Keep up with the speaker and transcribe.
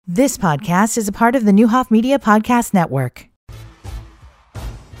This podcast is a part of the Newhoff Media Podcast Network.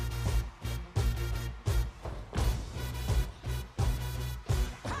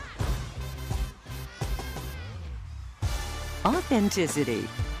 Authenticity,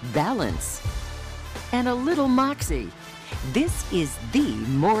 balance, and a little moxie. This is the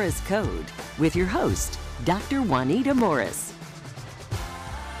Morris Code with your host, Dr. Juanita Morris.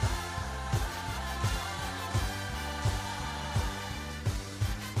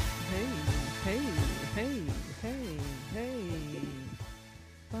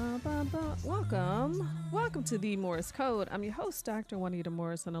 Welcome to the Morris Code. I'm your host, Dr. Juanita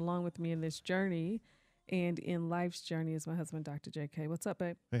Morris, and along with me in this journey and in life's journey is my husband, Dr. JK. What's up,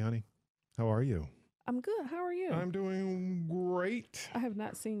 babe? Hey, honey. How are you? I'm good. How are you? I'm doing great. I have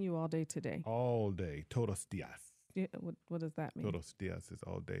not seen you all day today. All day. Todos días. Yeah, what does that mean? Todos días is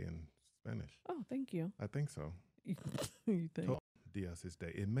all day in Spanish. Oh, thank you. I think so. You think? Todos días is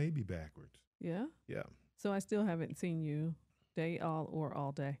day. It may be backwards. Yeah? Yeah. So I still haven't seen you day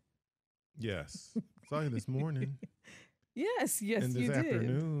all day. Yes. Saw you this morning. Yes, and you this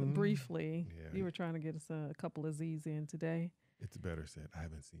afternoon. did. Briefly. Yeah. You were trying to get us a couple of Z's in today. It's better said. I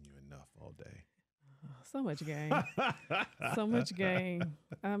haven't seen you enough all day. So much game. So much game.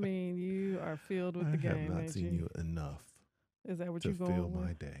 I mean, you are filled with the game. I have not ain't seen you enough Is that what to you're going fill with?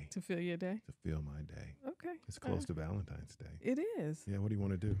 my day. To fill your day? To fill my day. Okay. It's close to Valentine's Day. It is. Yeah, what do you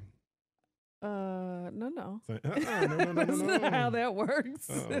want to do? No. No. That's not how that works.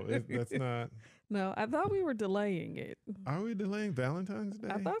 That's not. No, I thought we were delaying it. Are we delaying Valentine's Day?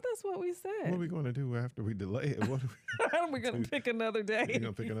 I thought that's what we said. What are we going to do after we delay it? What are We're going to pick another day. You're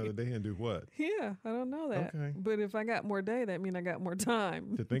going to pick another day and do what? Yeah, I don't know that. Okay. But if I got more day, that means I got more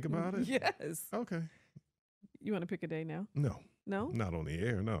time. To think about it? Yes. Okay. You want to pick a day now? No. No? Not on the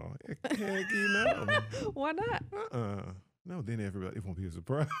air, no. Heck, no. Why not? No, then everybody, it won't be a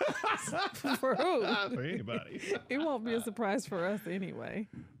surprise. For who? For anybody. It won't be a surprise for us anyway.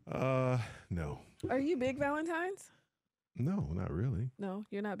 No. Are you big Valentine's? No, not really. No,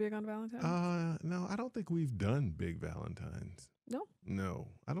 you're not big on Valentine's? No, I don't think we've done big Valentines. No? No,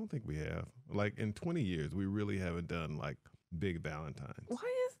 I don't think we have. Like in 20 years, we really haven't done like big Valentines.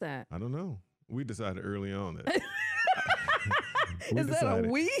 Why is that? I don't know. We decided early on that. Is that a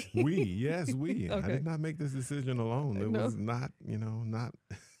we? Yes, we. Okay. I did not make this decision alone. It No. was not, not.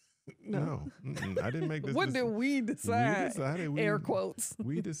 No. I didn't make this. What did we decide? We decided. Air quotes.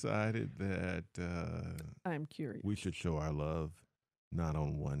 We decided that I'm curious. we should show our love not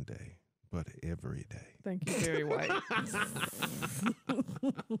on one day, but every day. Thank you, Barry White.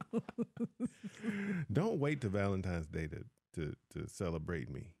 Don't wait to Valentine's Day to celebrate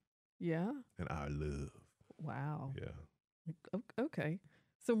me Yeah. and our love. Wow. Yeah. Okay.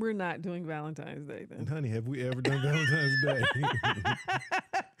 So we're not doing Valentine's Day then. And honey, have we ever done Valentine's Day?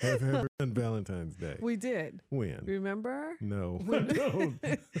 Have you ever done Valentine's Day? We did. When? Remember? No, I don't.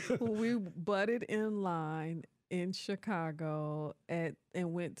 We butted in line in Chicago and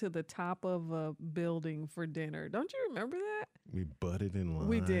went to the top of a building for dinner. Don't you remember that? We butted in line.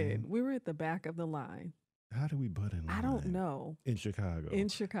 We did. We were at the back of the line. How do we butt in line? I don't know. In Chicago. In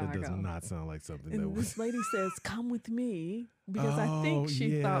Chicago. That does not sound like something that And was. this lady says, "Come with me," because I think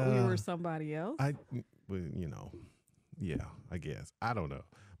she thought we were somebody else. Yeah, I guess. I don't know.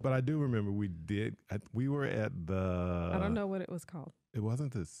 But I do remember we did. We were at the. I don't know what it was called. It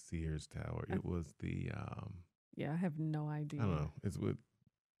wasn't the Sears Tower. It was the. Yeah, I have no idea. I don't know. It's with.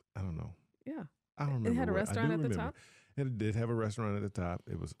 I don't know. Yeah. I don't remember. It had a what- I restaurant do at the remember. top? It did have a restaurant at the top.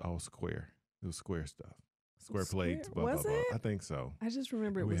 It was all square. It was square stuff. Square plates. Blah, Was blah, blah. it? I think so. I just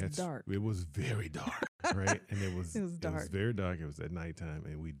remember it We was had dark. It was very dark, right? And it was It was dark. very dark. It was at nighttime,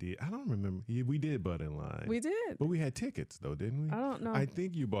 and we did. I don't remember. We did butt in line. We did. But we had tickets though, didn't we? I don't know. I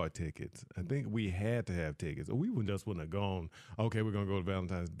think you bought tickets. I think we had to have tickets, or we wouldn't have gone. Okay, we're gonna go to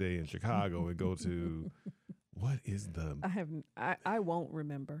Valentine's Day in Chicago and go to what is the I won't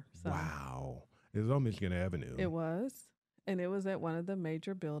remember. So. wow? It was on Michigan Avenue. It was. And it was at one of the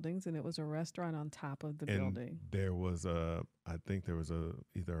major buildings, and it was a restaurant on top of the and building. there was I think there was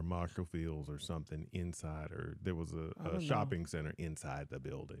either a Marshall Fields or something inside, or there was a shopping center inside the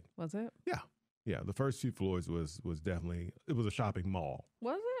building. Was it? Yeah. The first few floors was definitely, it was a shopping mall.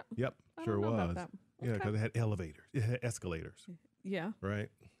 Was it? Yep, I sure don't know was. about that. Yeah, Okay. because it had elevators, it had escalators, Yeah. right?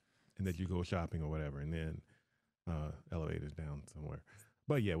 And that you go shopping or whatever, and then elevators down somewhere.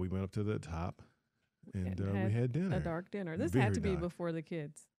 But yeah, we went up to the top. And we had dinner. A dark dinner. This Very had to be dark. before the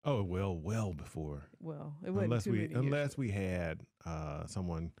kids. Oh, well before. Well, it wasn't too many years. Unless we had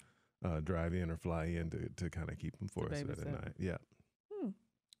someone drive in or fly in to kind of keep them for us at babysit. night. Yeah.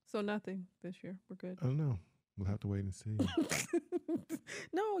 So nothing this year. We're good. I don't know. We'll have to wait and see.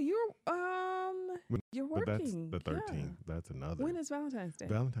 No, you're But that's working. the 13th. Yeah. That's another. When is Valentine's Day?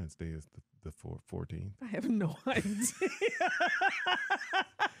 Valentine's Day is the 14th. I have no idea.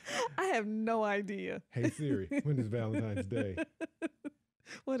 I have no idea. Hey Siri, when is Valentine's Day?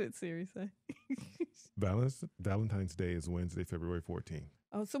 What did Siri say? Valentine's Day is Wednesday, February 14th.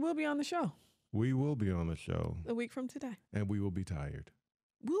 Oh, so we'll be on the show We will be on the show, a week from today. and we will be tired.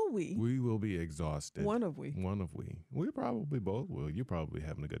 Will we? We will be exhausted. One of we. We probably both will. You're probably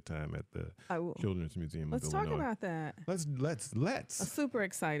having a good time at the I will. Children's Museum Let's of talk Illinois. about that. Let's. I'm super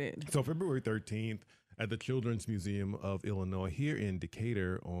excited. So February 13th at the Children's Museum of Illinois here in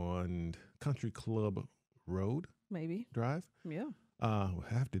Decatur on Country Club Road Maybe. Drive. Yeah. We'll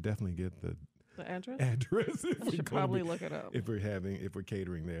have to definitely get the The address? address if I we're should gonna probably be- look it up. if we're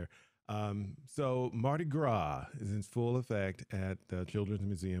catering there. So Mardi Gras is in full effect at the Children's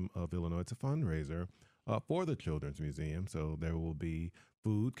Museum of Illinois. It's a fundraiser for the Children's Museum. So there will be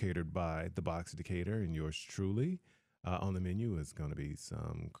food catered by the Box Decatur and yours truly. On the menu is going to be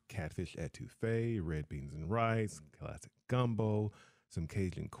some catfish etouffee, red beans and rice, classic gumbo, some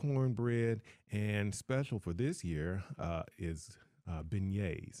Cajun cornbread, and special for this year is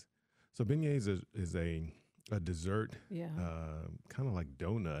beignets. So beignets is a dessert, Yeah. kind of like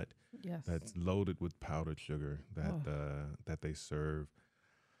donut Yes. that's loaded with powdered sugar that they serve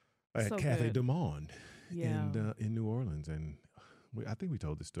at So Cafe good. Du Monde Yeah. in New Orleans. And I think we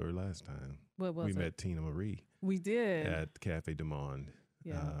told this story last time. What was We it? met Tina Marie We did. at Cafe Du Monde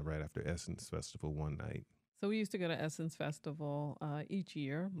Yeah. right after Essence Festival one night. So we used to go to Essence Festival each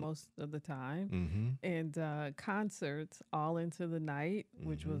year, most of the time, Mm-hmm. and concerts all into the night,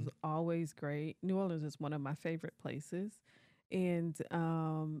 which was always great. New Orleans is one of my favorite places. And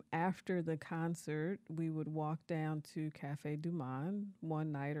after the concert, we would walk down to Cafe Du Monde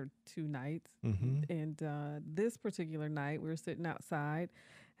one night or two nights. Mm-hmm. And this particular night, we were sitting outside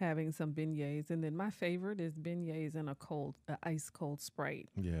having some beignets. And then my favorite is beignets and a ice cold Sprite.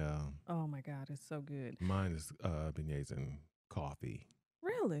 Yeah. Oh my God, it's so good. Mine is beignets and coffee.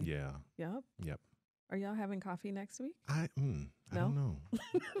 Really? Yeah. Yep. Yep. Are y'all having coffee next week? I don't know.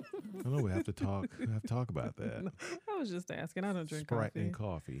 I know we have to talk. We have to talk about that. No, I was just asking. I don't drink Sprite coffee. and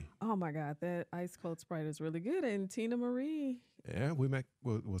coffee. Oh my God, that ice cold Sprite is really good. And Tina Marie, Yeah, we met.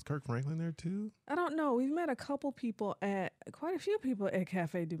 Was Kirk Franklin there too? I don't know. We've met quite a few people at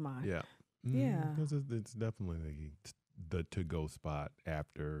Cafe Du Monde. Yeah. Yeah. Because it's definitely the to-go spot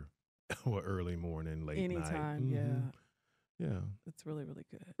after or early morning, late night. Anytime, Mhm. yeah. Yeah. It's really, really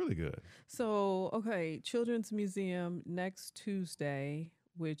good. Really good. So, okay, Children's Museum next Tuesday,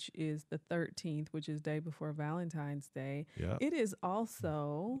 which is the 13th, which is day before Valentine's Day. Yeah. It is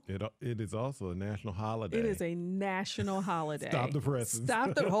also It is also a national holiday. It is a national holiday. Stop the presses.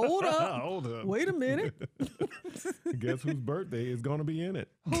 Stop the hold up. Hold up. Wait a minute. Guess whose birthday is going to be in it?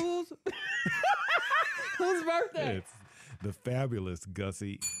 Whose birthday? It's the fabulous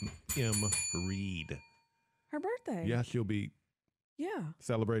Gussie M. Reed. Her birthday. Yeah, she'll be Yeah.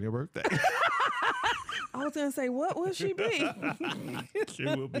 celebrating her birthday. I was gonna say, what will she be? She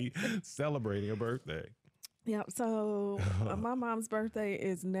will be celebrating her birthday. Yeah. So my mom's birthday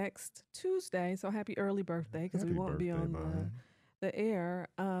is next Tuesday. So happy early birthday because we Happy won't be birthday, on Mom. the air.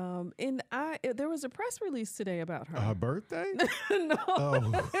 And there was a press release today about her. Her birthday? No.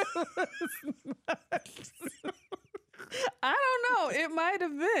 Oh. I don't know. It might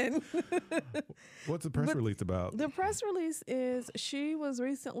have been. What's the press But release about? The press release is she was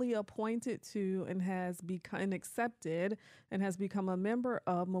recently appointed to and has become accepted and has become a member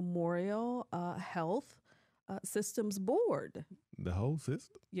of Memorial Health Systems Board. The whole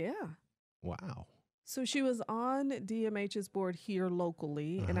system? Yeah. Wow. So she was on DMH's board here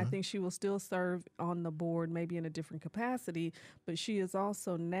locally, and I think she will still serve on the board, maybe in a different capacity. But she is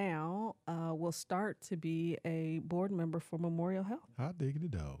also now will start to be a board member for Memorial Health. Hot diggity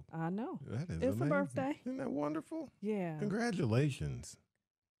dog. I know. That is It's a amazing. birthday. Isn't that wonderful? Yeah. Congratulations.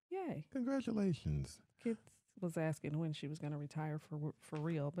 Yay. Congratulations. Kids was asking when she was going to retire for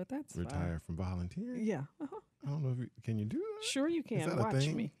real, but that's fine. Retire from volunteering? Yeah. I don't know if can you do that? Sure you Is can. that a Watch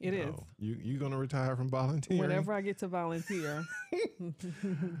thing? me. It is. No. You going to retire from volunteering? Whenever I get to volunteer, I'm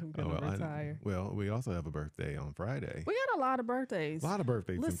going to retire. Well, we also have a birthday on Friday. We got a lot of birthdays. A lot of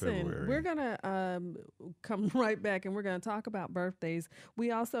birthdays in Listen, February. we're going to come right back and we're going to talk about birthdays. We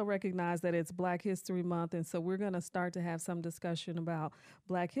also recognize that it's Black History Month, and so we're going to start to have some discussion about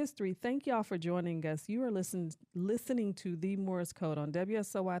Black history. Thank y'all for joining us. You are listening to The Morris Code on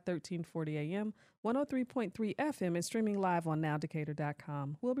WSOY 1340 AM, 103.3 FM, and streaming live on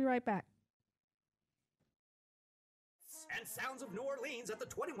nowdecatur.com. We'll be right back. and sounds of New Orleans at the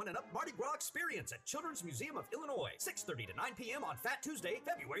 21 and up Mardi Gras experience at Children's Museum of Illinois, 6:30 to 9 p.m. on Fat Tuesday,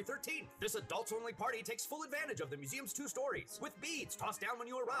 February 13th. This adults-only party takes full advantage of the museum's 2 stories, with beads tossed down when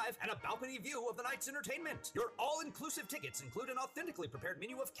you arrive and a balcony view of the night's entertainment. Your all-inclusive tickets include an authentically prepared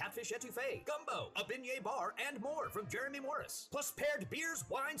menu of catfish etouffee, gumbo, a beignet bar, and more from Jeremy Morris, plus paired beers,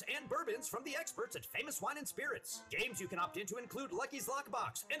 wines, and bourbons from the experts at Famous Wine and Spirits. Games you can opt into include Lucky's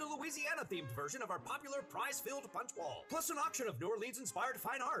Lockbox and a Louisiana-themed version of our popular prize-filled punch wall, plus an auction of New Orleans-inspired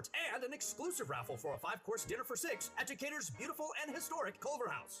fine art, and an exclusive raffle for a 5-course dinner for 6 at Decatur's beautiful and historic Culver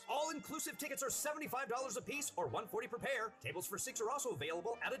House. All-inclusive tickets are $75 a piece or $140 per pair. Tables for 6 are also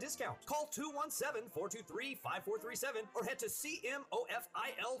available at a discount. Call 217-423-5437 or head to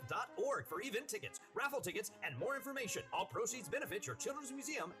cmofil.org for event tickets, raffle tickets, and more information. All proceeds benefit your children's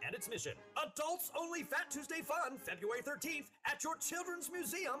museum and its mission. Adults-only Fat Tuesday fun, February 13th at your Children's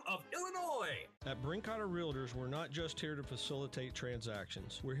Museum of Illinois. At Brinkotter Realtors, we're not just here to facilitate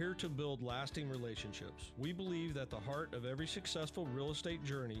transactions. We're here to build lasting relationships. We believe that the heart of every successful real estate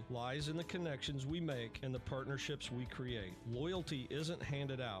journey lies in the connections we make and the partnerships we create. Loyalty isn't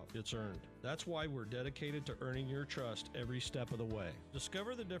handed out, it's earned. That's why we're dedicated to earning your trust every step of the way.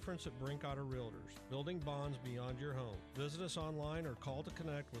 Discover the difference at Brinkotter Realtors, building bonds beyond your home. Visit us online or call to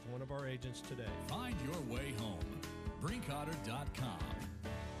connect with one of our agents today. Find your way home. Brinkotter.com.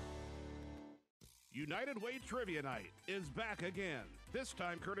 United Way Trivia Night is back again. This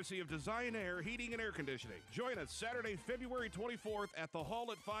time courtesy of Design Air Heating and Air Conditioning. Join us Saturday, February 24th at the Hall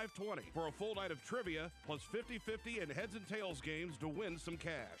at 520 for a full night of trivia plus 50-50 and heads and tails games to win some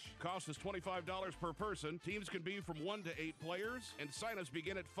cash. Cost is $25 per person. Teams can be from 1 to 8 players, and sign-ups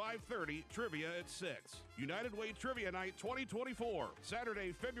begin at 5:30, trivia at 6. United Way Trivia Night 2024,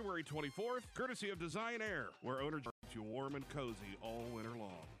 Saturday, February 24th, courtesy of Design Air, where owners keep you warm and cozy all winter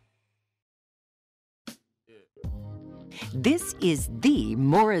long. This is the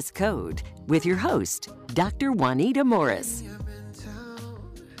Morris Code with your host, Dr. Juanita Morris.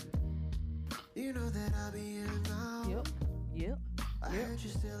 Yep.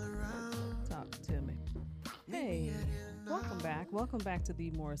 Talk to me. Hey, welcome back to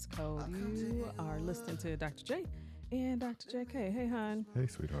the Morris Code. You are listening to Dr. J and Dr. JK. Hey, hon. Hey,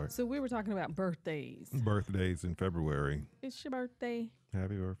 sweetheart. So we were talking about birthdays. Birthdays in February. It's your birthday.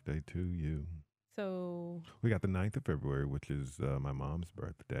 Happy birthday to you. So we got the 9th of February, which is my mom's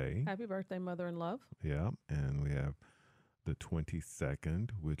birthday. Happy birthday, mother in love. Yeah, and we have the 22nd,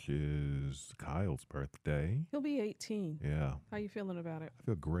 which is Kyle's birthday. He'll be 18. Yeah. How you feeling about it? I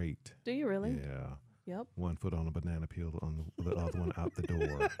feel great. Do you really? Yeah. Yep. One foot on a banana peel, on the other one out the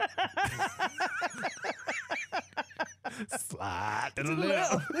door. Slide to the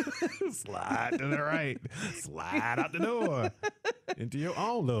left. Slide to the right. Slide out the door into your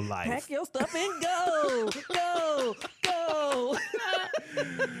own little life. Pack your stuff and go. Go.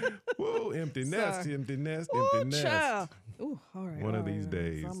 Whoa, empty nest. Child. Ooh, all right. One of these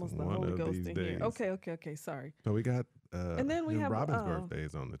days. It's almost the One Holy of Ghost these in days. here. Okay. Sorry. So we got And then we have, Robin's birthday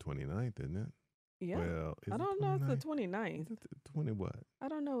is on the 29th, isn't it? Yeah. Well, I don't know if it's the 29th. Is it the 20 what? I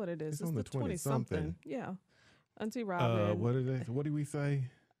don't know what it is. It's on the 20-something. Yeah. Auntie Robin. What is it? What do we say?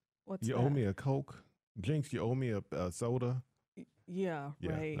 What's you that? owe me a Coke. Jinx, you owe me a soda. Yeah,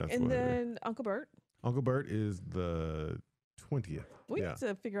 Yeah, right. that's And what it is. then Uncle Bert. Uncle Bert is the 20th. We yeah. need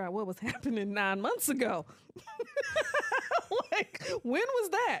to figure out what was happening 9 months ago. Like, when was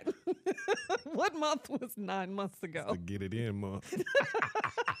that? What month was 9 months ago? To get it in month.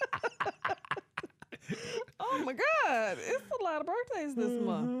 Oh my God. It's a lot of birthdays this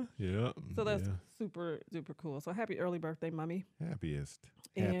month. Yeah. So that's yeah. super duper cool. So happy early birthday, Mommy. Happiest.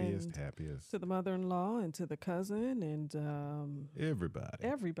 And Happiest. To the mother-in-law and to the cousin and Everybody.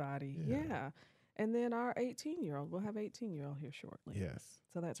 everybody. Yeah. Yeah. And then our 18-year-old. We'll have 18-year-old here shortly. Yes.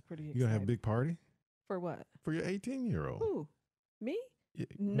 So that's pretty exciting. You gonna have a big party For what? for your 18-year-old? Who? Me? Yeah,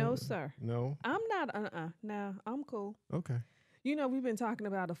 No, sir. No. I'm not. Nah, I'm cool. Okay. You know, we've been talking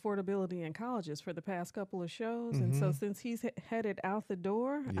about affordability in colleges for the past couple of shows. And so since he's headed out the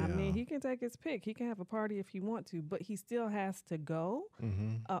door, I mean, Yeah. he can take his pick. He can have a party if he want to, but he still has to go.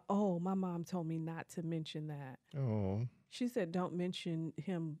 Mm-hmm. Oh, my mom told me not to mention that. Oh. She said, don't mention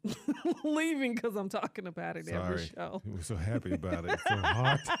him leaving because I'm talking about it every Sorry. show. We were so happy about it. It's so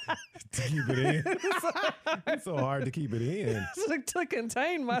hard to keep it in. It's so hard to keep it in. to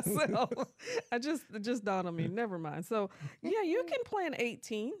contain myself. I just dawned on me. Never mind. So yeah, you can plan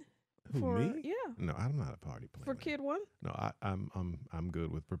 18 Who, for me? yeah No, I'm not a party planner. for kid one. No, I'm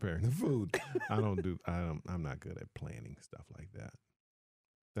good with preparing the food. I'm not good at planning stuff like that.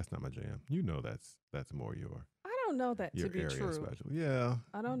 That's not my jam. You know that's more your. I don't know that your to be area true. special. Yeah.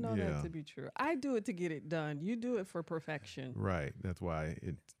 I don't know yeah. that to be true. I do it to get it done. You do it for perfection. Right. That's why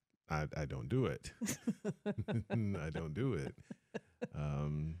I don't do it. I don't do it.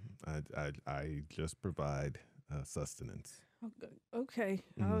 I just provide sustenance. Okay.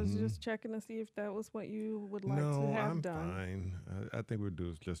 I was just checking to see if that was what you would like no, to have I'm done. fine. I think we'll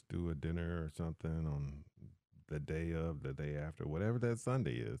just do a dinner or something on the day of, the day after, whatever that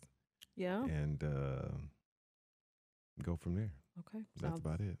Sunday is, Yeah. and go from there. Okay. That's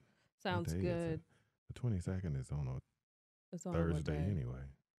about it. Sounds What day is it? good. The 22nd is on a It's on what Thursday day? anyway.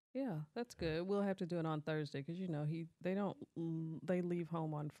 Yeah, that's good. We'll have to do it on Thursday because they leave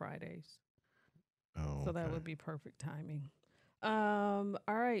home on Fridays, Oh, so that okay. would be perfect timing. All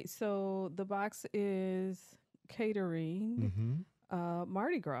right, so the box is catering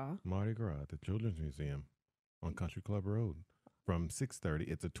Mardi Gras. Mardi Gras, the Children's Museum on Country Club Road from 6:30.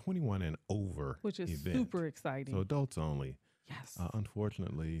 It's a 21 and over Which is event. super exciting. So adults only. Yes.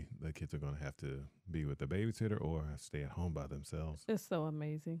 Unfortunately, the kids are going to have to be with the babysitter or stay at home by themselves. It's so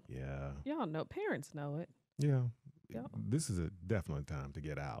amazing. Yeah. Y'all know, parents know it. Yeah. Yeah. This is a definitely time to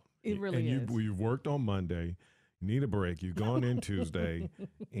get out. It really and is. You've worked on Monday. You need a break. You've gone in Tuesday,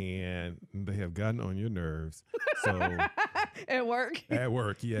 and they have gotten on your nerves. So At work. at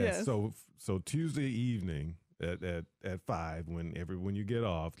work, yes. Yes. So Tuesday evening at 5, when you get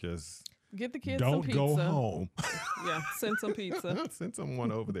off, just Get the kids don't some pizza. go home. Yeah, send some pizza. Send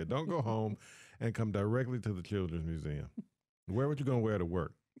someone over there. Don't go home and come directly to the Children's Museum. Wear what you're going to wear to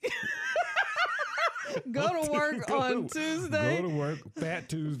work. Go to work on Tuesday. Go to work Fat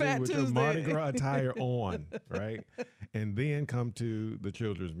Tuesday Fat with your Tuesday. Mardi Gras attire on, right? And then come to the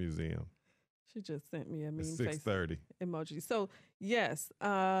Children's Museum. She just sent me a At mean face 6:30. emoji. So yes,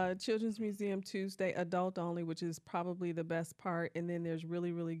 Children's Museum Tuesday, adult only, which is probably the best part. And then there's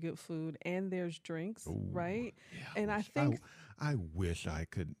really, really good food and there's drinks, Ooh, right? Yeah, And I think I wish I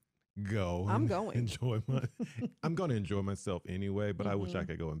could go. I'm and going. Enjoy I'm going to enjoy myself anyway, but I wish I Mhm.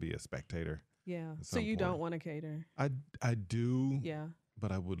 could go and be a spectator. yeah. at So some you point. don't want to cater. I do, Yeah.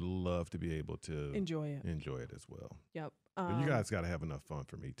 but I would love to be able to Enjoy it. enjoy it as well. Yep. But you guys got to have enough fun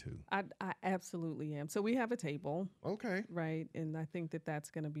for me too. I absolutely am. So we have a table, Okay. right? And I think that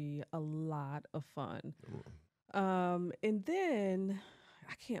that's going to be a lot of fun. And then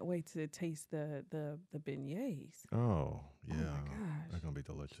I can't wait to taste the beignets. Oh, yeah. Oh my gosh. They're going to be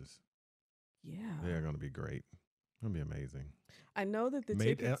delicious. Yeah. They're going to be great. Going to be amazing. I know that the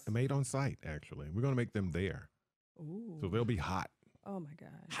Made tickets. made on site, actually. We're going to make them there. Ooh. So they'll be hot. Oh my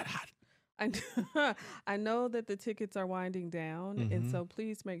gosh. Hot. I know that the tickets are winding down, and Mhm. so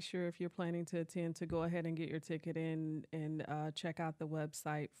please make sure if you're planning to attend to go ahead and get your ticket in and check out the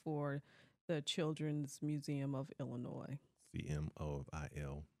website for the Children's Museum of Illinois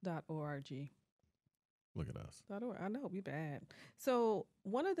CMOIL. .org. Look at us. I know, we bad. So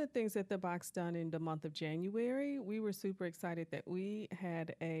one of the things that the box done in the month of January, we were super excited that we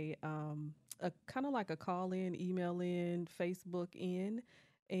had a kind of like a call in, email in, Facebook in,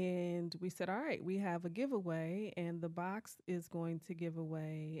 and we said, all right, we have a giveaway, and the box is going to give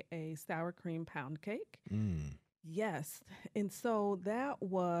away a sour cream pound cake. Mm. Yes. And so that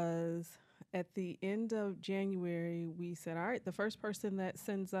was at the end of January. We said, all right, the first person that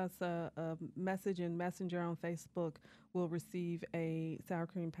sends us a message in Messenger on Facebook will receive a sour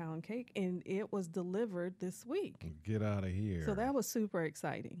cream pound cake. And it was delivered this week. Get out of here. So that was super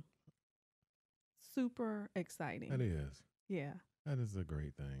exciting. Super exciting. That is. Yeah. That is a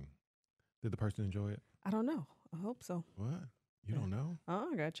great thing. Did the person enjoy it? I don't know. I hope so. What? You don't know? Oh,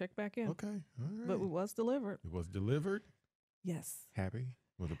 I got to check back in. Okay. All right. But it was delivered. It was delivered. Yes. Happy?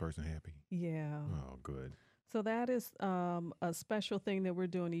 Was the person happy? Yeah. Oh, good. So that is a special thing that we're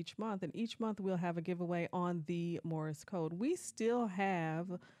doing each month. And each month we'll have a giveaway on the Morris Code. We still have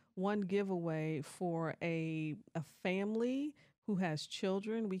one giveaway for a family who has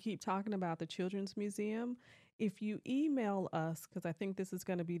children. We keep talking about the Children's Museum. If you email us, because I think this is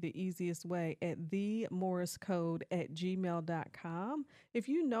going to be the easiest way, at themorriscode@gmail.com. If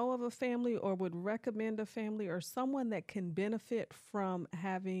you know of a family or would recommend a family or someone that can benefit from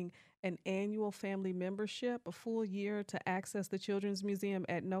having an annual family membership, a full year to access the Children's Museum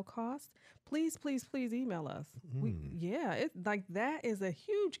at no cost, please, please, please email us. That is a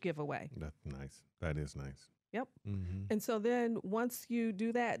huge giveaway. That's nice. That is nice. Yep. Mm-hmm. And so then once you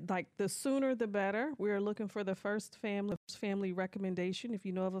do that, like the sooner the better. We're looking for the first family recommendation. If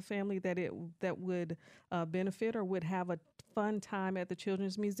you know of a family that would benefit or would have a fun time at the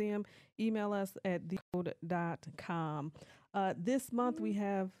Children's Museum, email us at thecode.com. This month we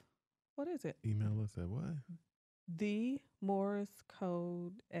have, what is it? Email us at what?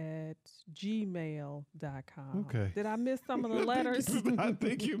 themorrisecode@gmail.com. Okay. Did I miss some of the letters? I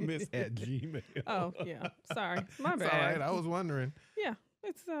think you missed at Gmail. Oh, yeah. Sorry. My It's bad. all right. I was wondering. Yeah.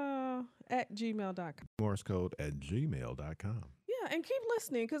 It's at gmail.com. MorseCode@gmail.com. Yeah, and keep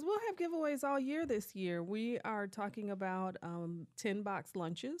listening because we'll have giveaways all year this year. We are talking about 10 box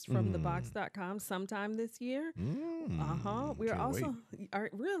lunches from thebox.com sometime this year. We're Can't also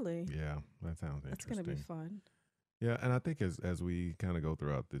really. Yeah, that sounds That's interesting. going to be fun. Yeah, and I think as we kind of go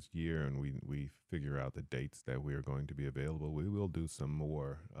throughout this year and we figure out the dates that we are going to be available, we will do some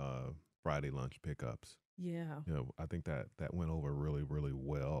more Friday lunch pickups. Yeah. You know, I think that went over really, really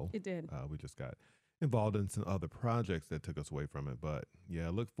well. It did. We just got involved in some other projects that took us away from it. But yeah,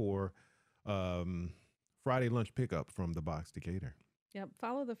 look for Friday lunch pickup from the Box Decatur. Yep.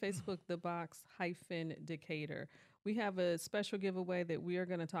 Follow the Facebook, the Box Decatur. We have a special giveaway that we are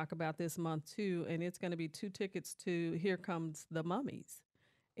going to talk about this month too, and it's going to be 2 tickets to Here Comes the Mummies.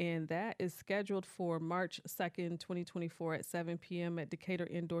 And that is scheduled for March 2nd, 2024 at 7 p.m. at Decatur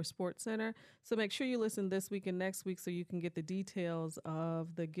Indoor Sports Center. So make sure you listen this week and next week so you can get the details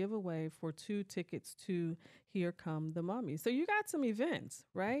of the giveaway for 2 tickets to Here Come the Mummies. So you got some events,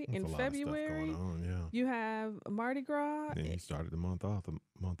 right? There's In a lot February, of stuff going on, yeah. you have Mardi Gras. And you started the month of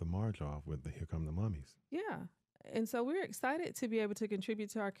March off with the Here Come the Mummies. Yeah. And so we're excited to be able to contribute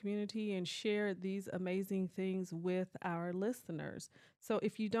to our community and share these amazing things with our listeners. So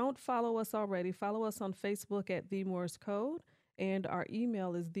if you don't follow us already, follow us on Facebook at The Morris Code, and our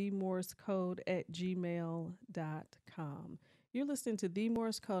email is themorrisecode@gmail.com. You're listening to The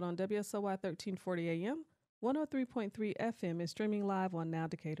Morris Code on WSOY 1340 AM, 103.3 FM, and streaming live on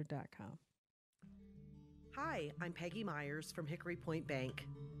nowdecatur.com. Hi, I'm Peggy Myers from Hickory Point Bank.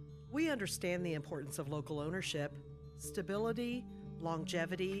 We understand the importance of local ownership, stability,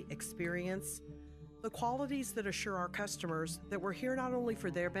 longevity, experience, the qualities that assure our customers that we're here not only for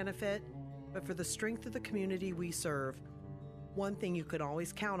their benefit, but for the strength of the community we serve. One thing you can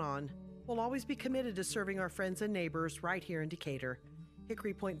always count on, we'll always be committed to serving our friends and neighbors right here in Decatur.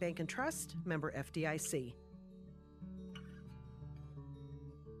 Hickory Point Bank and Trust, member FDIC.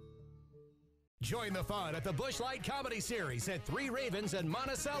 Join the fun at the Busch Light Comedy Series at Three Ravens and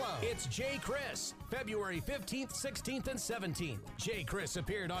Monticello. It's Jay Chris, February 15th, 16th, and 17th. Jay Chris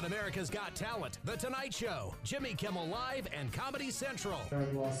appeared on America's Got Talent, The Tonight Show, Jimmy Kimmel Live, and Comedy Central.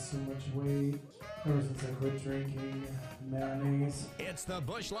 I've lost so much weight ever since I quit drinking mayonnaise. It's the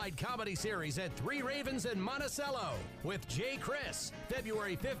Busch Light Comedy Series at Three Ravens and Monticello with Jay Chris,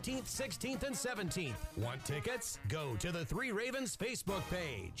 February 15th, 16th, and 17th. Want tickets? Go to the Three Ravens Facebook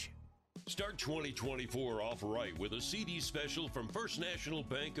page. Start 2024 off right with a CD special from First National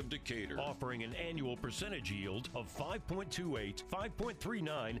Bank of Decatur, offering an annual percentage yield of 5.28,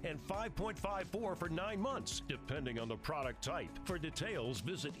 5.39, and 5.54 for 9 months, depending on the product type. For details,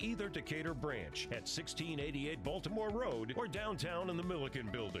 visit either Decatur branch at 1688 Baltimore Road or downtown in the Milliken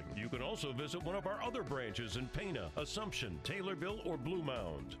Building. You can also visit one of our other branches in Pana, Assumption, Taylorville, or Blue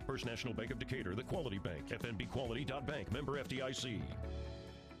Mound. First National Bank of Decatur, the Quality Bank, fnbquality.bank, member FDIC.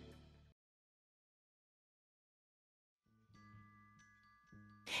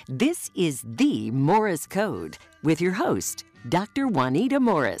 This is The Morris Code with your host, Dr. Juanita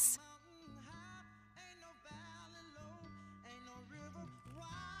Morris.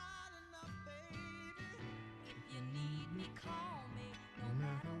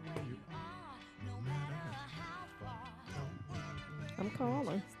 I'm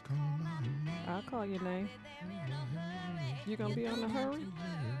calling. I'll call your name. You gonna be on the hurry?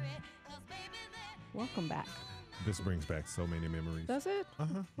 Welcome back. This brings back so many memories. Does it?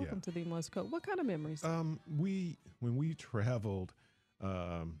 Yeah. To the Morris Code. What kind of memories? When we traveled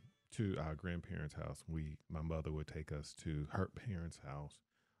to our grandparents' house, my mother would take us to her parents' house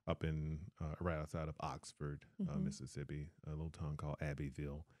up in right outside of Oxford, Mississippi, a little town called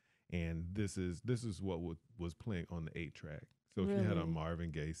Abbeville, and this is what was playing on the 8-track. So if you had a Marvin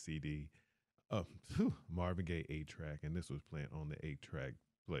Gaye CD, Marvin Gaye 8-track, and this was playing on the 8-track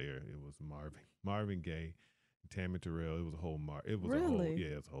player, it was Marvin Gaye. Tammy Terrell, it was a whole it was a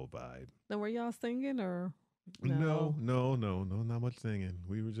whole vibe. Then were y'all singing or no, not much singing.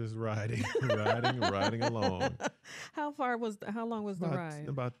 We were just riding riding along. How long was the ride?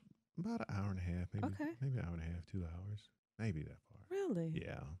 About an hour and a half, maybe. Okay. Maybe an hour and a half, 2 hours. Maybe that far. Really?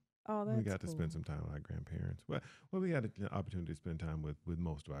 Yeah. Oh, that's we got cool. to spend some time with our grandparents. Well, we had an opportunity to spend time with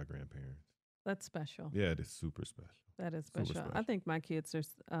most of our grandparents. That's special. Yeah, it is super special. That is Super special. special. I think my kids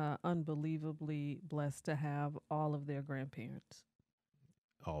are unbelievably blessed to have all of their grandparents.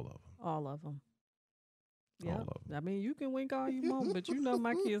 All of them. All of them. Yeah, All of them. I mean, you can wink all you want, but you know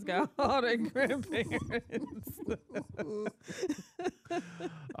my kids got all their grandparents.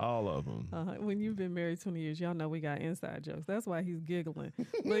 All of them. When you've been married 20 years, y'all know we got inside jokes. That's why he's giggling.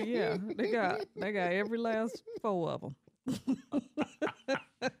 But yeah, they got every last 4 of them.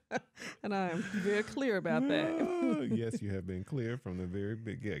 And I am very clear about that. Yes, you have been clear from the very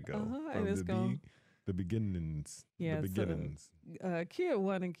big get-go. And it's The beginnings. Yeah, the beginnings. So, kid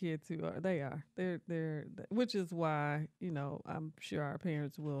 1 and kid 2 they're which is why, I'm sure our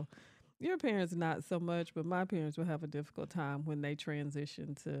parents will. Your parents not so much, but my parents will have a difficult time when they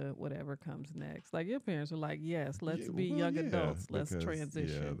transition to whatever comes next. Like your parents were like, yes, let's be young adults, let's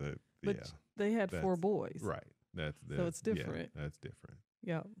transition. But they had 4 boys. Right. That's so it's different. Yeah, that's different.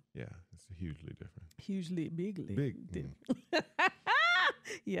 Yeah. Yeah, it's hugely different. Hugely, bigly. Big.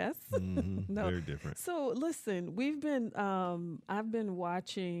 Yes. Mm-hmm. No. Very different. So listen, I've been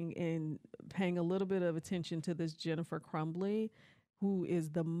watching and paying a little bit of attention to this Jennifer Crumbley, who is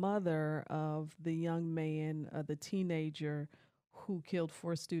the mother of the young man, the teenager who killed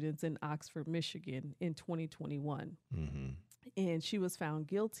 4 students in Oxford, Michigan in 2021. Mm-hmm. And she was found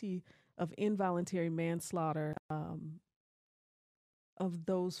guilty of involuntary manslaughter of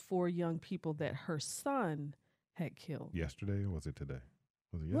those 4 young people that her son had killed. Yesterday, or was it today?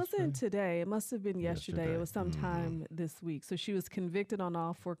 Was it yesterday? Wasn't today. It must have been yesterday. It was sometime this week. So she was convicted on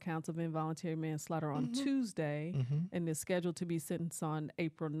all 4 counts of involuntary manslaughter on Tuesday and is scheduled to be sentenced on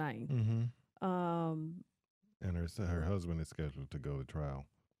April 9th. And her husband is scheduled to go to trial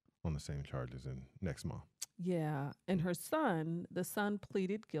on the same charges in next month. Yeah. And her son, the son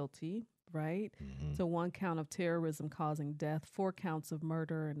pleaded guilty, right? To 1 count of terrorism causing death, 4 counts of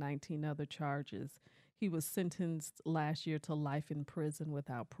murder, and 19 other charges. He was sentenced last year to life in prison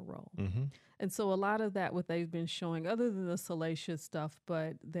without parole. And so a lot of that, what they've been showing, other than the salacious stuff,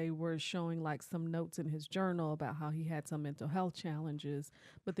 but they were showing like some notes in his journal about how he had some mental health challenges.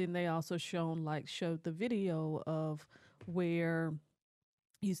 But then they also showed the video of where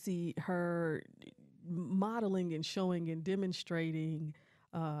you see her modeling and showing and demonstrating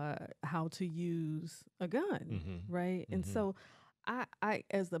how to use a gun, right? And so I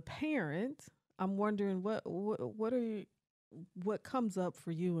as a parent, I'm wondering what comes up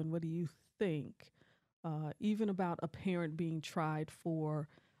for you, and what do you think, even about a parent being tried for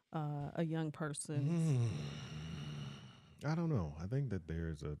a young person? I don't know. I think that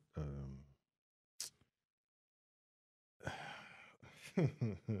there's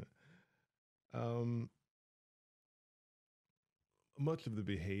much of the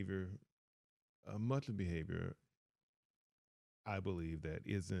behavior, I believe that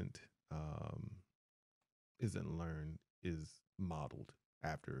isn't learned is modeled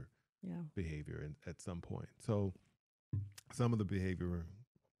after behavior at some point. So some of the behavior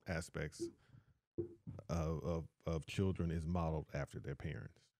aspects of children is modeled after their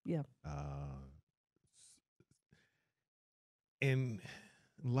parents. Yeah. And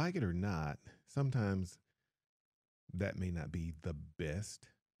like it or not, sometimes that may not be the best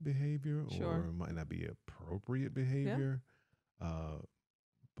behavior or might not be appropriate behavior.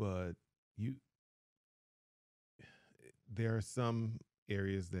 But there are some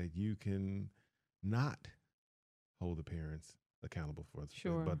areas that you can not hold the parents accountable for.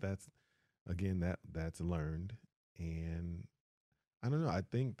 But that's learned. And I don't know. I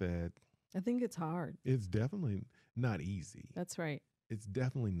think it's hard. It's definitely not easy. That's right. It's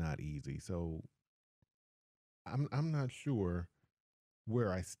definitely not easy. So I'm not sure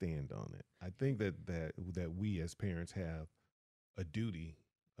where I stand on it. I think that we as parents have a duty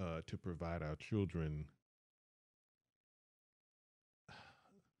to provide our children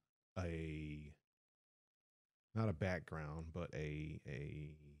not a background, but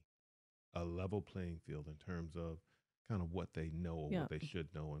a level playing field in terms of kind of what they know or what they should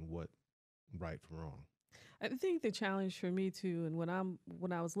know and what right from wrong. I think the challenge for me too, and when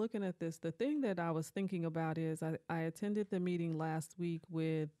I was looking at this, the thing that I was thinking about is I attended the meeting last week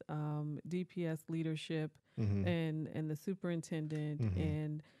with DPS leadership and the superintendent,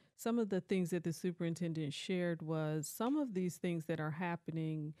 and some of the things that the superintendent shared was some of these things that are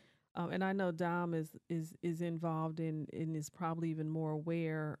happening. And I know Dom is involved in and is probably even more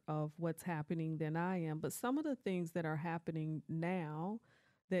aware of what's happening than I am. But some of the things that are happening now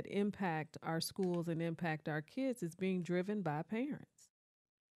that impact our schools and impact our kids is being driven by parents,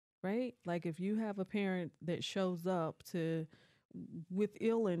 right? Like if you have a parent that shows up with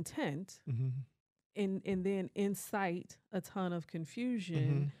ill intent and then incite a ton of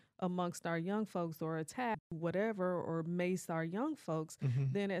confusion amongst our young folks or attack whatever or mace our young folks,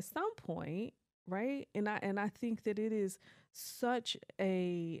 then at some point, right? And I think that it is such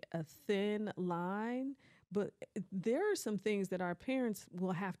a thin line But there are some things that our parents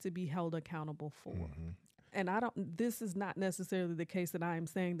will have to be held accountable for. And this is not necessarily the case that I am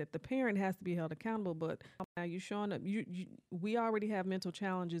saying that the parent has to be held accountable, but now you're showing up, we already have mental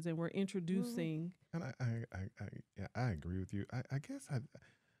challenges and we're introducing. And I agree with you. I guess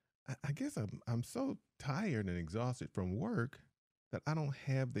I'm so tired and exhausted from work that I don't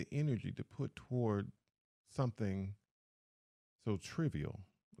have the energy to put toward something so trivial,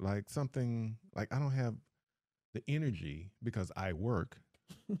 like something like I don't have the energy because I work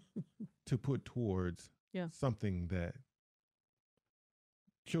to put towards something that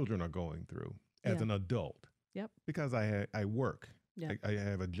children are going through as an adult. Yep. Because I work. Yep. I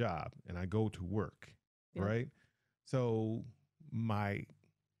have a job and I go to work, Yep. right? So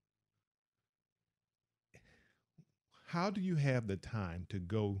how do you have the time to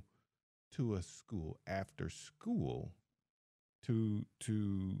go to a school after school to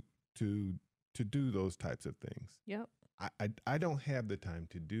do those types of things? Yep. I don't have the time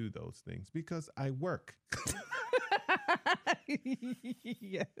to do those things because I work.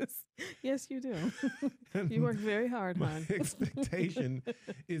 Yes, you do. You work very hard, hon. My expectation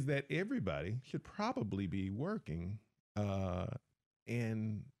is that everybody should probably be working,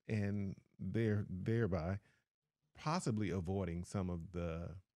 and thereby possibly avoiding some of the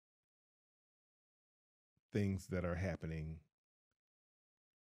things that are happening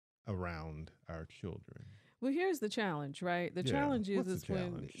around our children. Well, here's the challenge, right? The challenge is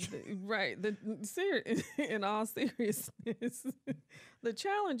in all seriousness, the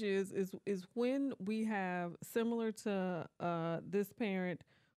challenge is when we have, similar to this parent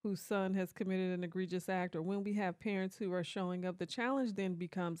whose son has committed an egregious act, or when we have parents who are showing up, the challenge then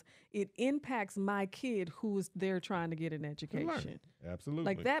becomes it impacts my kid who is there trying to get an education. Absolutely.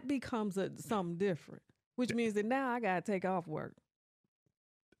 Like that becomes something different, which means that now I got to take off work.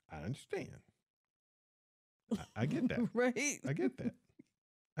 I understand. I get that. Right. I get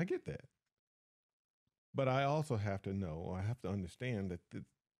that. But I also have to know, or I have to understand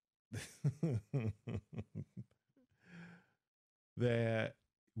that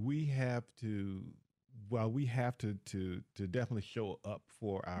we have to, to definitely show up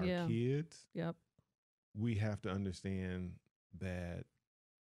for our kids. Yep. We have to understand that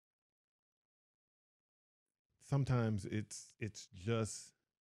sometimes it's just,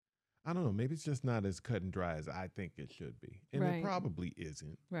 I don't know, maybe it's just not as cut and dry as I think it should be. And it probably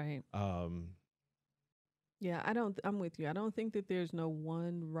isn't. Right. Yeah, I'm with you. I don't think that there's no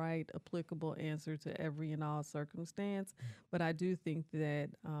one right applicable answer to every and all circumstance, but I do think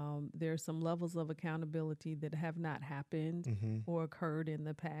that there's some levels of accountability that have not happened or occurred in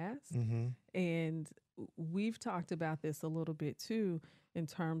the past. And we've talked about this a little bit too, in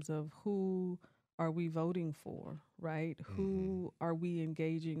terms of who are we voting for, right? Who are we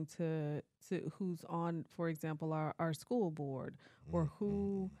engaging to who's on, for example, our school board, or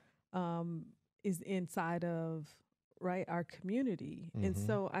who is inside of, right, our community. And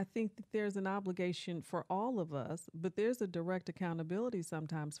so I think that there's an obligation for all of us, but there's a direct accountability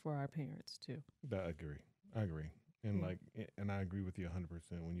sometimes for our parents too. I agree. And and I agree with you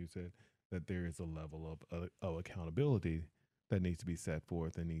 100% when you said that there is a level of accountability that needs to be set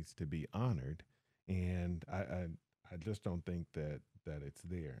forth and needs to be honored. And I just don't think that it's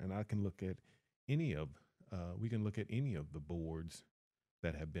there. And I can look at we can look at any of the boards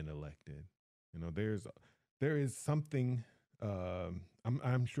that have been elected. You know, there is something,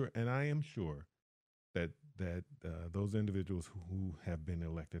 I'm sure, and I am sure that those individuals who have been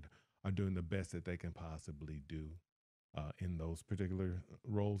elected are doing the best that they can possibly do in those particular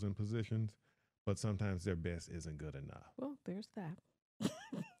roles and positions. But sometimes their best isn't good enough. Well, there's that.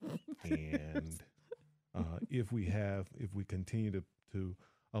 And if we continue to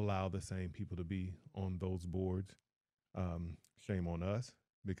allow the same people to be on those boards, shame on us,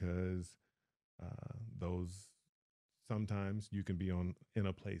 because those, sometimes you can be in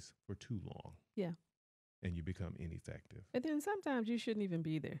a place for too long. Yeah. And you become ineffective. And then sometimes you shouldn't even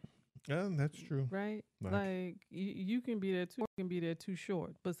be there. Yeah, that's true. Right? Like you can be there too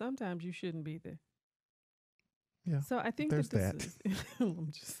short, but sometimes you shouldn't be there. Yeah. So I think there's that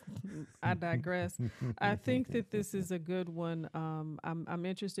I digress. I think that this is a good one. I'm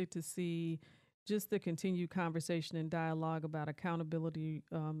interested to see just the continued conversation and dialogue about accountability,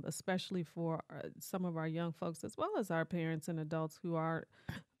 especially for some of our young folks, as well as our parents and adults who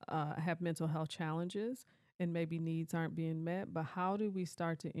have mental health challenges and maybe needs aren't being met. But how do we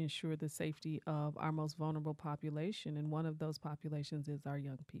start to ensure the safety of our most vulnerable population? And one of those populations is our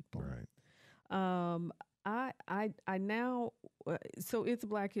young people. Right. I now, so it's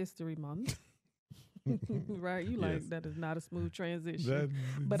Black History Month. Right? You Yes. like, that is not a smooth transition.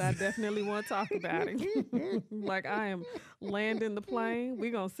 But I definitely want to talk about it. Like, I am landing the plane.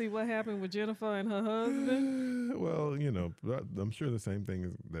 We're going to see what happened with Jennifer and her husband. Well, I'm sure the same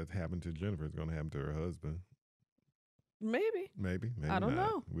thing that happened to Jennifer is going to happen to her husband. Maybe. Maybe I don't not.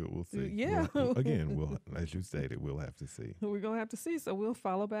 know. We'll see. Yeah. Again, as you stated, we'll have to see. We're going to have to see. So we'll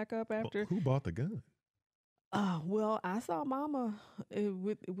follow back up after. Who bought the gun? Well, I saw Mama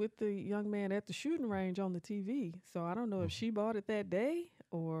with the young man at the shooting range on the TV. So I don't know if she bought it that day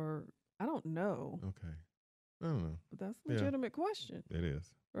or I don't know. Okay. I don't know. But that's a legitimate question. It is.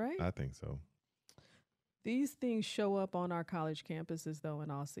 Right? I think so. These things show up on our college campuses, though,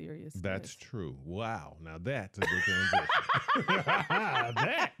 in all seriousness. That's true. Wow. Now that's a good transition.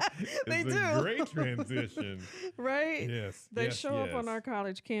 That is a great transition. Right? Yes. They show up on our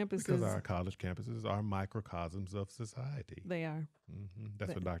college campuses. Because our college campuses are microcosms of society. They are.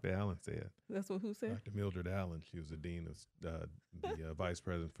 That's what Dr. Allen said. That's what who said? Dr. Mildred Allen. She was the dean of the vice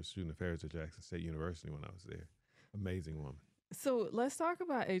president for student affairs at Jackson State University when I was there. Amazing woman. So let's talk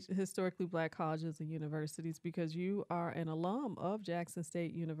about historically black colleges and universities, because you are an alum of Jackson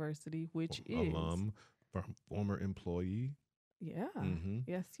State University, which is alum, former employee. Yeah.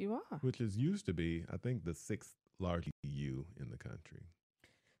 Yes, you are. Which used to be, I think, the 6th largest U in the country.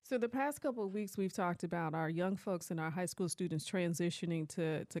 So the past couple of weeks, we've talked about our young folks and our high school students transitioning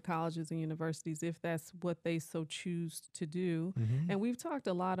to colleges and universities, if that's what they so choose to do. And we've talked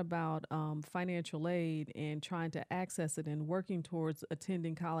a lot about financial aid and trying to access it and working towards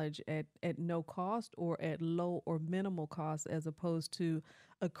attending college at no cost or at low or minimal cost, as opposed to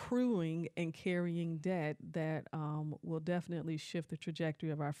accruing and carrying debt that will definitely shift the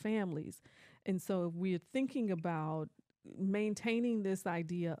trajectory of our families. And so if we're thinking about maintaining this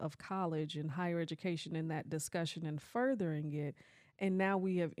idea of college and higher education in that discussion and furthering it, and now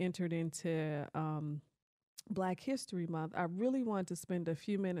we have entered into Black History Month, I really want to spend a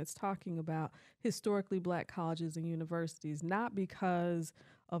few minutes talking about historically black colleges and universities, not because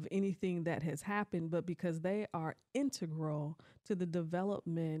of anything that has happened, but because they are integral to the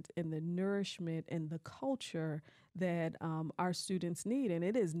development and the nourishment and the culture that our students need. And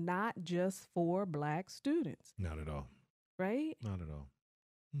it is not just for black students. Not at all. Right? Not at all.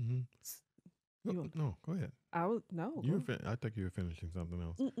 No, go ahead. I think you were finishing something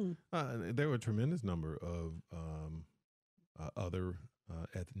else. There were a tremendous number of other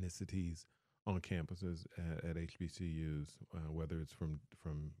ethnicities on campuses at HBCUs, whether it's from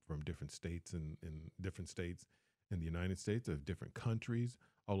different states and in different states in the United States, of different countries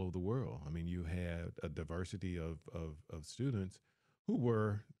all over the world. I mean, you had a diversity of students who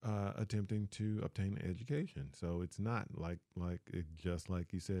were attempting to obtain an education. So it's not just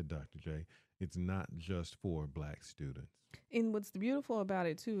like you said, Dr. J, it's not just for black students. And what's beautiful about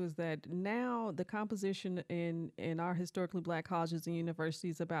it, too, is that now the composition in our historically black colleges and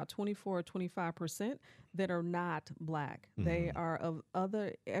universities is about 24 or 25% that are not black. They are of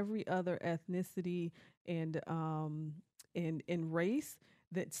every other ethnicity and race.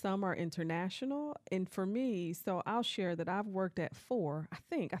 That some are international. And for me, so I'll share that I've worked at 4. I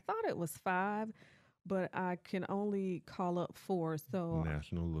thought it was 5, but I can only call up 4. So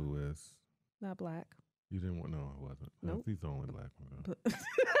National Louis. Not black. You didn't want? No, it wasn't. Nope. He's the only black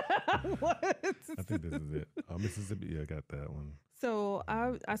one. What? I think this is it. Mississippi, I got that one. So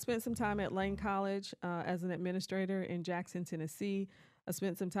I spent some time at Lane College as an administrator in Jackson, Tennessee. I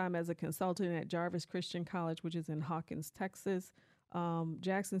spent some time as a consultant at Jarvis Christian College, which is in Hawkins, Texas.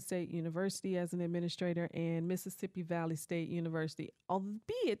 Jackson State University as an administrator, and Mississippi Valley State University,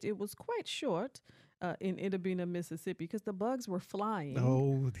 albeit it was quite short in Itta Bena, Mississippi, because the bugs were flying.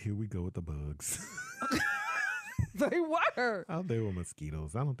 Oh, here we go with the bugs. They were. Oh, they were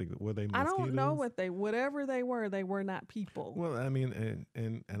mosquitoes. I don't think, were they mosquitoes? I don't know whatever they were not people. Well, I mean,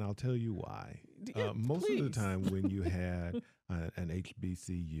 and I'll tell you why. Most please. of the time when you had an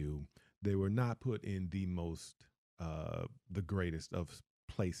HBCU, they were not put in the greatest of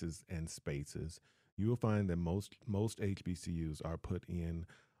places and spaces. You will find that most HBCUs are put in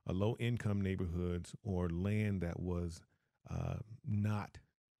low-income neighborhoods or land that was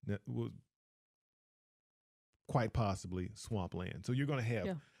quite possibly swampland. So you're going to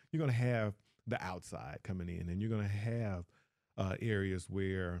have the outside coming in, and you're going to have areas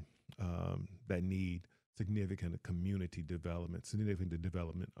where that need significant community development, significant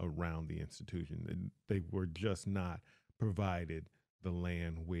development around the institution. And they were just not provided the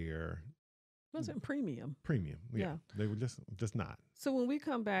land where Wasn't premium. Premium. Yeah. They were just not. So when we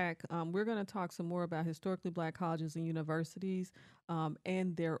come back, we're going to talk some more about historically black colleges and universities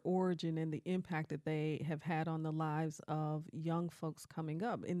and their origin and the impact that they have had on the lives of young folks coming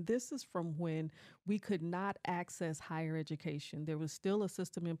up. And this is from when we could not access higher education. There was still a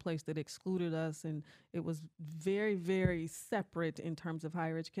system in place that excluded us, and it was very, very separate in terms of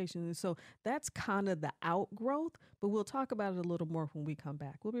higher education. And so that's kind of the outgrowth, but we'll talk about it a little more when we come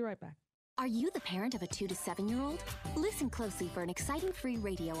back. We'll be right back. Are you the parent of a 2 to 7-year-old? Listen closely for an exciting free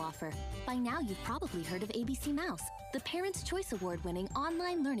radio offer. By now, you've probably heard of ABC Mouse, the Parents' Choice Award-winning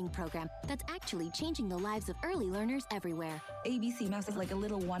online learning program that's actually changing the lives of early learners everywhere. ABC Mouse is like a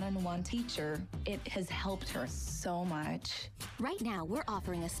little one-on-one teacher. It has helped her so much. Right now, we're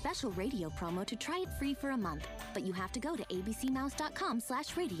offering a special radio promo to try it free for a month, but you have to go to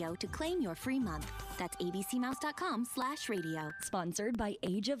abcmouse.com/radio to claim your free month. That's abcmouse.com/radio. Sponsored by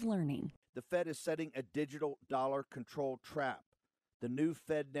Age of Learning. The Fed is setting a digital dollar control trap. The new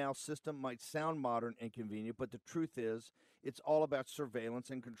FedNow system might sound modern and convenient, but the truth is it's all about surveillance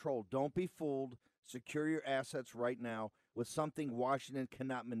and control. Don't be fooled. Secure your assets right now with something Washington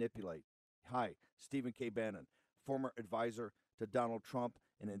cannot manipulate. Hi, Stephen K. Bannon, former advisor to Donald Trump.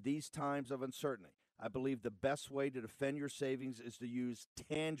 And in these times of uncertainty, I believe the best way to defend your savings is to use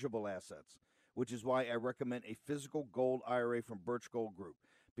tangible assets, which is why I recommend a physical gold IRA from Birch Gold Group.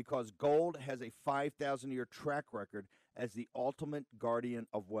 Because gold has a 5,000-year track record as the ultimate guardian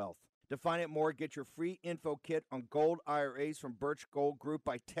of wealth. To find out more, get your free info kit on gold IRAs from Birch Gold Group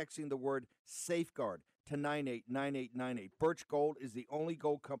by texting the word SAFEGUARD to 989898. Birch Gold is the only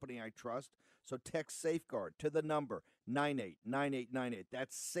gold company I trust, so text SAFEGUARD to the number 989898.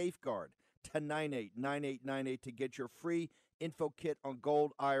 That's SAFEGUARD to 989898 to get your free info kit on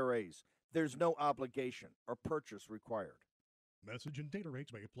gold IRAs. There's no obligation or purchase required. Message and data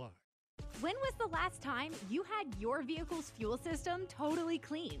rates may apply. When was the last time you had your vehicle's fuel system totally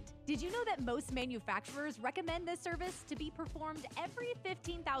cleaned? Did you know that most manufacturers recommend this service to be performed every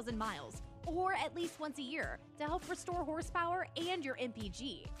 15,000 miles, or at least once a year, to help restore horsepower and your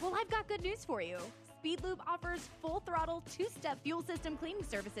MPG? Well, I've got good news for you. Speedlube offers full-throttle 2-step fuel system cleaning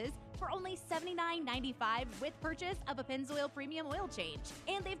services for only $79.95 with purchase of a Pennzoil Premium Oil Change.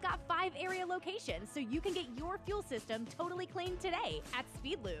 And they've got 5 area locations, so you can get your fuel system totally cleaned today at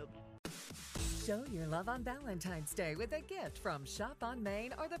Speedlube. Show your love on Valentine's Day with a gift from Shop on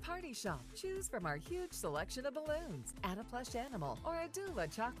Main or the Party Shop. Choose from our huge selection of balloons. Add a plush animal or a Dula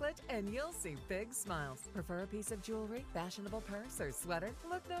chocolate and you'll see big smiles. Prefer a piece of jewelry, fashionable purse, or sweater?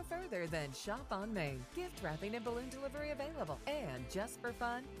 Look no further than Shop on Main. Gift wrapping and balloon delivery available. And just for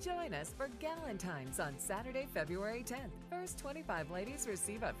fun, join us for Galentine's on Saturday, February 10th. First 25 ladies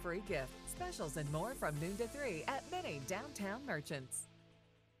receive a free gift. Specials and more from noon to 3 at many downtown merchants.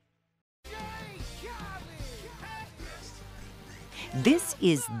 This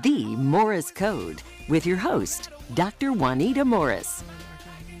is the Morris Code with your host, Dr. Juanita Morris.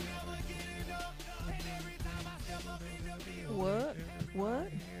 What?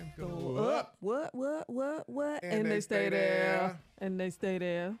 Go up. What? And they stay there. And they stay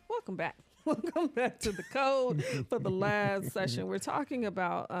there. Welcome back. Welcome back to the Code for the last session. We're talking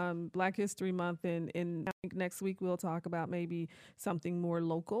about Black History Month, and I think next week we'll talk about maybe something more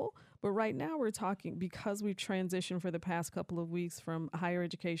local. But right now we're talking, because we've transitioned for the past couple of weeks from higher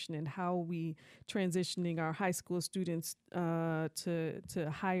education and how we transitioning our high school students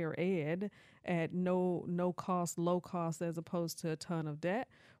to higher ed at no cost, low cost, as opposed to a ton of debt.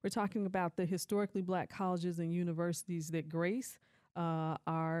 We're talking about the historically black colleges and universities that grace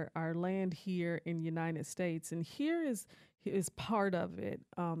our land here in the United States. And here is part of it.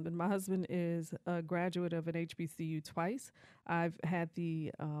 And my husband is a graduate of an HBCU twice. I've had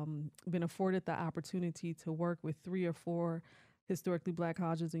been afforded the opportunity to work with 3 or 4 historically black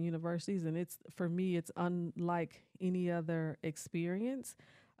colleges and universities. And for me, it's unlike any other experience.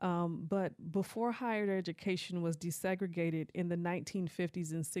 But before higher education was desegregated in the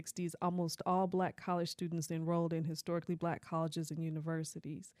 1950s and 60s, almost all black college students enrolled in historically black colleges and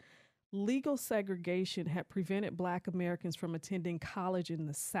universities. Legal segregation had prevented black Americans from attending college in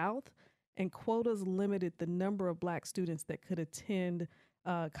the South, and quotas limited the number of black students that could attend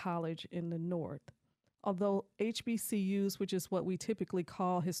college in the North. Although HBCUs, which is what we typically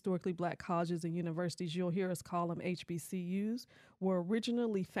call historically black colleges and universities, you'll hear us call them HBCUs, were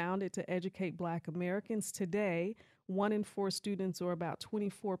originally founded to educate black Americans. Today, 1 in 4 students, or about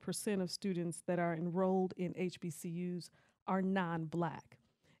 24% of students that are enrolled in HBCUs, are non-black.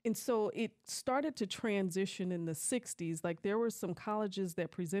 And so it started to transition in the 60s. Like, there were some colleges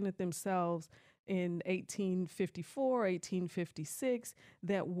that presented themselves in 1854, 1856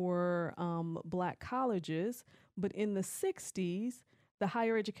 that were black colleges. But in the 60s, the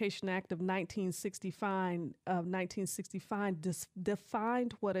Higher Education Act of 1965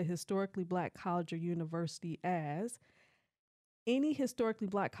 defined what a historically black college or university as. Any historically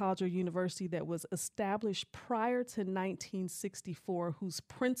black college or university that was established prior to 1964, whose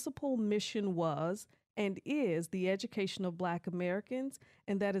principal mission was and is the education of Black Americans,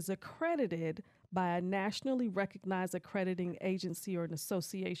 and that is accredited by a nationally recognized accrediting agency or an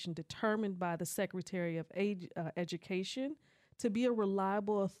association determined by the Secretary of Education to be a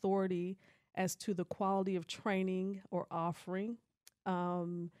reliable authority as to the quality of training or offering,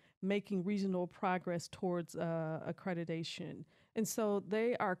 making reasonable progress towards accreditation. And so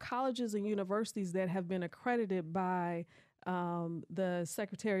they are colleges and universities that have been accredited by the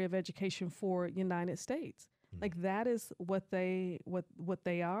Secretary of Education for United States. Like that is what they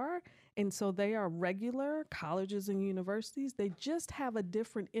are. And so they are regular colleges and universities. They just have a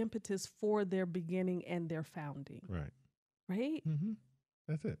different impetus for their beginning and their founding. Right. Right? Mm-hmm.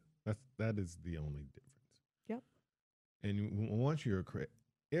 That's it. That is the only difference. Yep. And once you're accredited,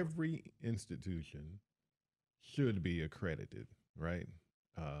 every institution should be accredited, right?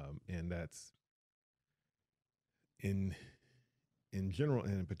 And that's in general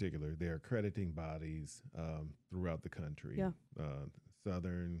and in particular, they're accrediting bodies throughout the country. Yeah.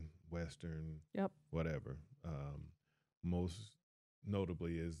 Southern, Western, yep, whatever. Most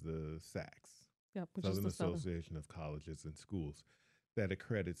notably is the SACS, yep, which Southern is the Association of Colleges and Schools, that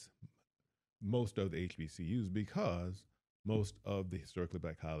accredits most of the HBCUs because most of the historically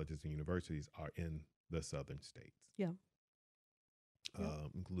black colleges and universities are in the southern states. Yeah.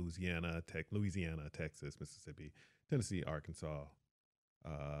 Louisiana, Texas, Mississippi, Tennessee, Arkansas,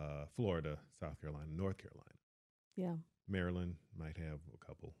 Florida, South Carolina, North Carolina. Yeah. Maryland might have a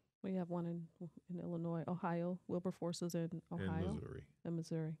couple. We have one in Illinois, Ohio, Wilberforce is in Ohio. And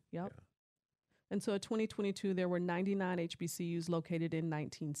Missouri. Yep. Yeah. And so in 2022, there were 99 HBCUs located in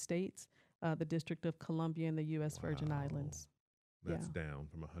 19 states, the District of Columbia and the U.S. Virgin Islands. That's down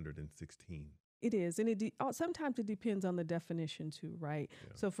from 116. It is. And sometimes it depends on the definition too, right?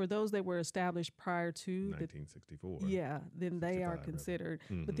 Yeah. So for those that were established prior to 1964. Then they are considered.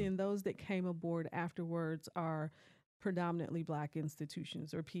 Mm-hmm. But then those that came aboard afterwards are predominantly black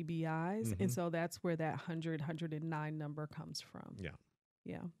institutions or PBIs. Mm-hmm. And so that's where that 109 number comes from. Yeah.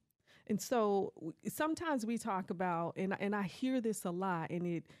 Yeah. And so sometimes we talk about, and I hear this a lot, and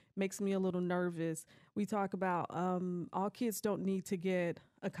it makes me a little nervous. We talk about all kids don't need to get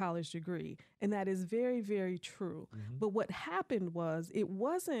a college degree. And that is very, very true. Mm-hmm. But what happened was it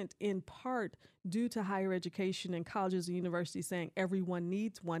wasn't in part due to higher education and colleges and universities saying everyone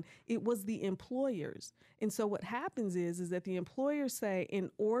needs one. It was the employers. And so what happens is that the employers say, in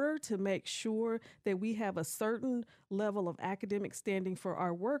order to make sure that we have a certain level of academic standing for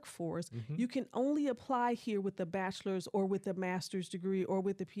our workforce, mm-hmm. you can only apply here with a bachelor's or with a master's degree or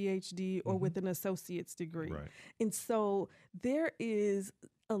with a PhD or mm-hmm. with an associate's degree. Right. And so there is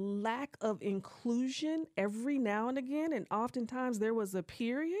a lack of inclusion every now and again, and oftentimes there was a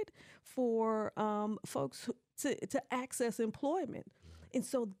period for folks to access employment. And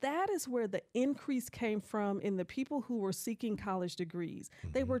so that is where the increase came from in the people who were seeking college degrees.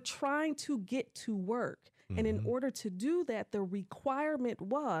 Mm-hmm. They were trying to get to work. Mm-hmm. And in order to do that, the requirement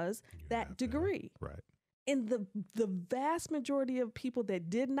was that degree. Right. And the vast majority of people that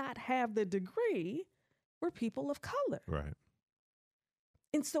did not have the degree were people of color. Right.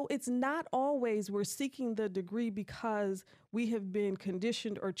 And so it's not always we're seeking the degree because we have been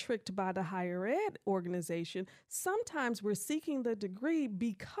conditioned or tricked by the higher ed organization. Sometimes we're seeking the degree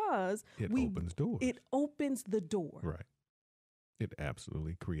because it opens doors. It opens the door. Right. It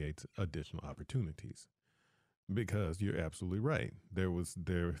absolutely creates additional opportunities. Because you're absolutely right. There was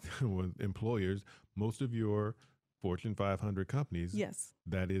employers, most of your Fortune 500 companies. Yes.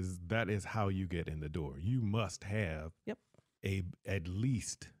 That is how you get in the door. You must have at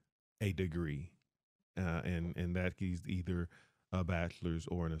least a degree, and that is either a bachelor's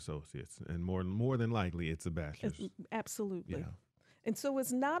or an associate's, and more than likely it's a bachelor's. Absolutely. Yeah. And so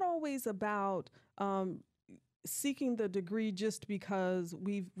it's not always about seeking the degree just because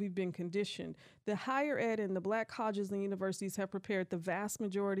we've been conditioned. The higher ed and the black colleges and universities have prepared the vast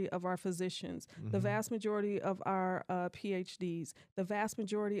majority of our physicians, mm-hmm. the vast majority of our PhDs, the vast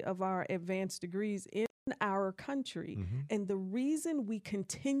majority of our advanced degrees in our country. Mm-hmm. And the reason we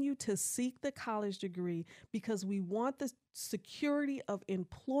continue to seek the college degree because we want the security of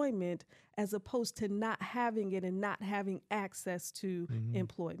employment as opposed to not having it and not having access to mm-hmm.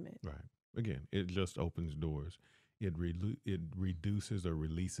 employment. Right. Again, it just opens doors. it reduces or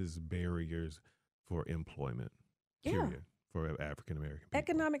releases barriers for employment. Period. For African American people.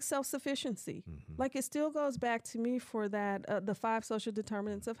 Economic self-sufficiency. Like it still goes back to me for that, the 5 social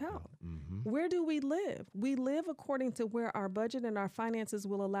determinants of health. Where do we live? We live according to where our budget and our finances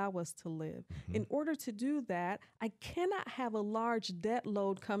will allow us to live. In order to do that, I cannot have a large debt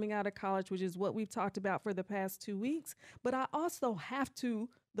load coming out of college, which is what we've talked about for the past 2 weeks. But I also have to,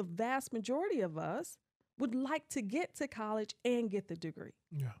 the vast majority of us would like to get to college and get the degree.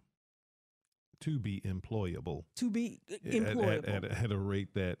 Yeah. To be employable. To be employable. At a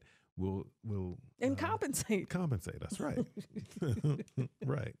rate that will and compensate. Compensate, that's right.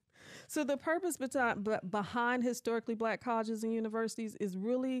 Right. So the purpose behind historically black colleges and universities is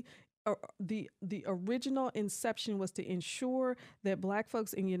really the original inception was to ensure that black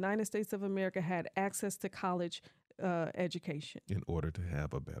folks in the United States of America had access to college education. In order to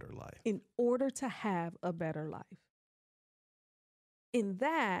have a better life. In order to have a better life. And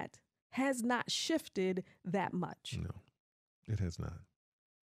that has not shifted that much. No, it has not.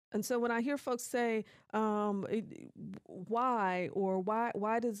 And so when I hear folks say, why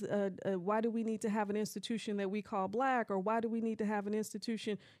do we need to have an institution that we call black, or why do we need to have an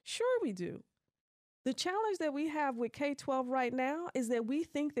institution? Sure we do. The challenge that we have with K-12 right now is that we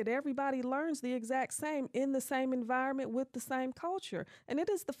think that everybody learns the exact same in the same environment with the same culture. And it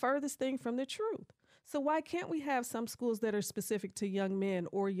is the furthest thing from the truth. So why can't we have some schools that are specific to young men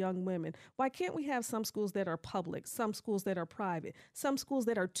or young women? Why can't we have some schools that are public, some schools that are private, some schools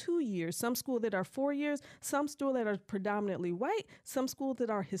that are 2 years, some schools that are 4 years, some schools that are predominantly white, some schools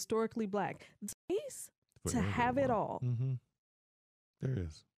that are historically black? Space to have it all. There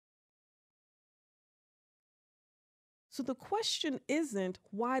is. So the question isn't,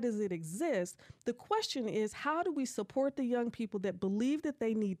 why does it exist? The question is, how do we support the young people that believe that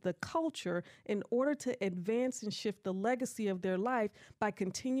they need the culture in order to advance and shift the legacy of their life by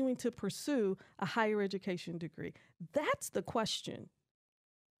continuing to pursue a higher education degree? That's the question.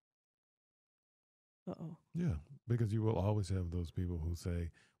 Yeah, because you will always have those people who say,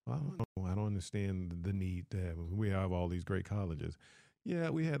 well, I don't understand the need to have, we have all these great colleges.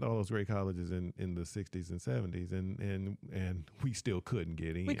 Yeah, we had all those great colleges in the 60s and 70s, and we still couldn't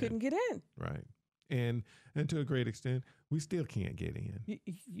get in. We couldn't get in. Right. And to a great extent, we still can't get in.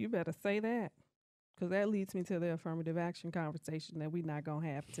 You better say that, because that leads me to the affirmative action conversation that we're not going to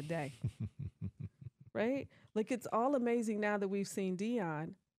have today. Right? Like, it's all amazing now that we've seen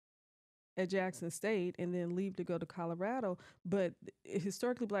Deion at Jackson State and then leave to go to Colorado, but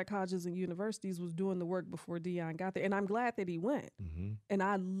historically black colleges and universities was doing the work before Deion got there, and I'm glad that he went. And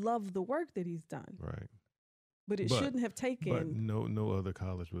I love the work that he's done. Right. But it shouldn't have taken. But no other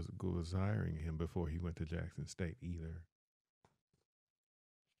college was hiring him before he went to Jackson State either.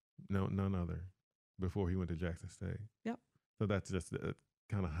 No, none other before he went to Jackson State. Yep. So that's just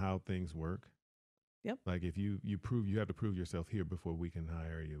kind of how things work. Yep. Like if you have to prove yourself here before we can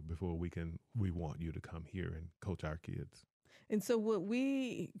hire you, before we want you to come here and coach our kids. And so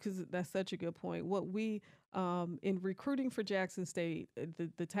because that's such a good point, what we, in recruiting for Jackson State,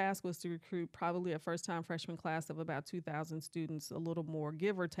 the task was to recruit probably a first-time freshman class of about 2,000 students, a little more,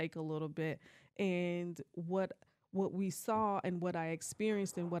 give or take a little bit. And what we saw and what I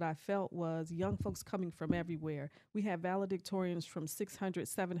experienced and what I felt was young folks coming from everywhere. We had valedictorians from 600,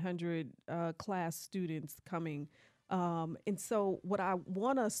 700 class students coming. And so what I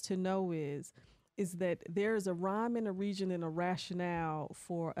want us to know is that there is a rhyme and a reason and a rationale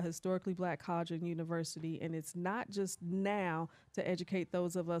for a historically black college and university. And it's not just now to educate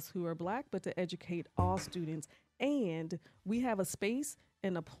those of us who are black, but to educate all students. And we have a space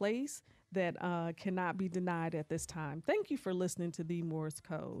and a place that cannot be denied at this time. Thank you for listening to The Morris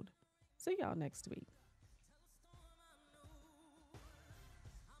Code. See y'all next week.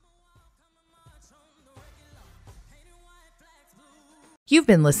 You've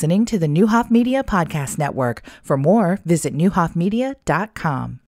been listening to the Neuhoff Media Podcast Network. For more, visit neuhoffmedia.com.